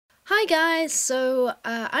Hi guys, so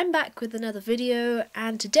I'm back with another video,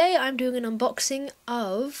 and today I'm doing an unboxing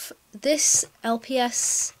of this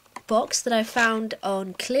LPS box that I found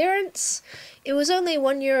on clearance. It was only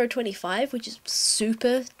 €1.25, which is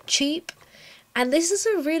super cheap, and this is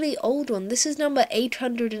a really old one. This is number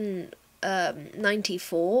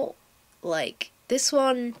 894. Like, this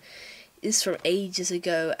one is from ages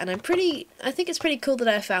ago, and I think it's pretty cool that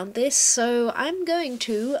I found this, so I'm going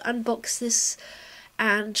to unbox this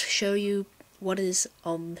and show you what is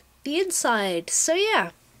on the inside. So yeah,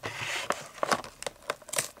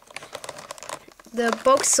 the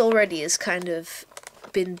box already has kind of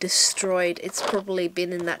been destroyed. It's probably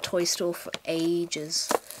been in that toy store for ages.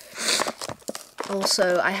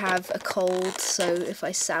 Also, I have a cold, so if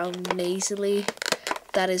I sound nasally,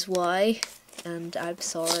 that is why, and I'm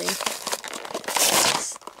sorry.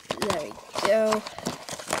 There we go.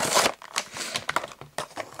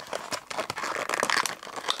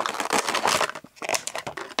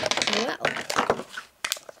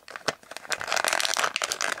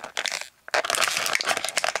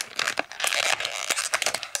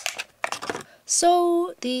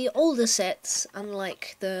 So the older sets,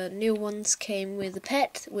 unlike the new ones, came with a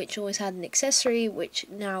pet, which always had an accessory, which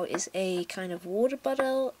now is a kind of water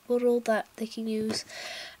bottle that they can use,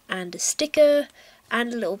 and a sticker,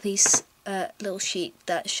 and a little piece, little sheet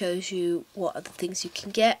that shows you what other things you can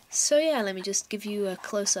get. So yeah, let me just give you a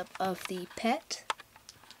close-up of the pet.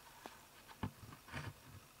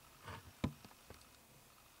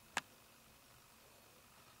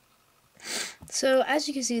 So as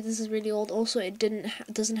you can see, this is really old. Also, it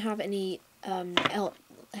doesn't have any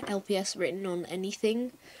LPS written on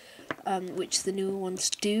anything, which the newer ones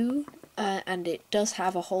do, and it does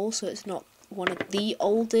have a hole, so it's not one of the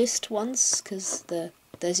oldest ones, because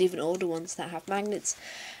there's even older ones that have magnets.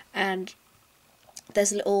 And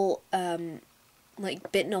there's a little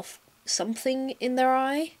like bitten off something in their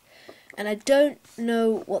eye, and I don't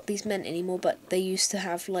know what these meant anymore, but they used to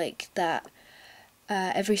have like that.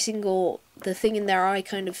 Every single the thing in their eye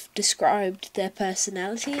kind of described their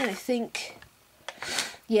personality, and I think,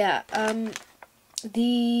 yeah,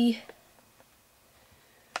 the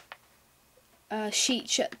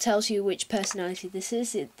sheet tells you which personality this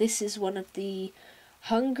is. This is one of the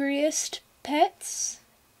hungriest pets,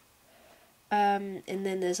 and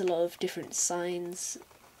then there's a lot of different signs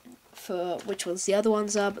for which ones the other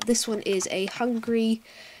ones are, but this one is a hungry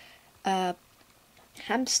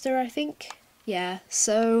hamster, I think. Yeah,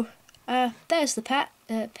 so there's the pet.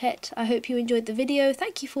 I hope you enjoyed the video.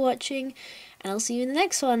 Thank you for watching, and I'll see you in the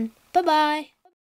next one. Bye bye.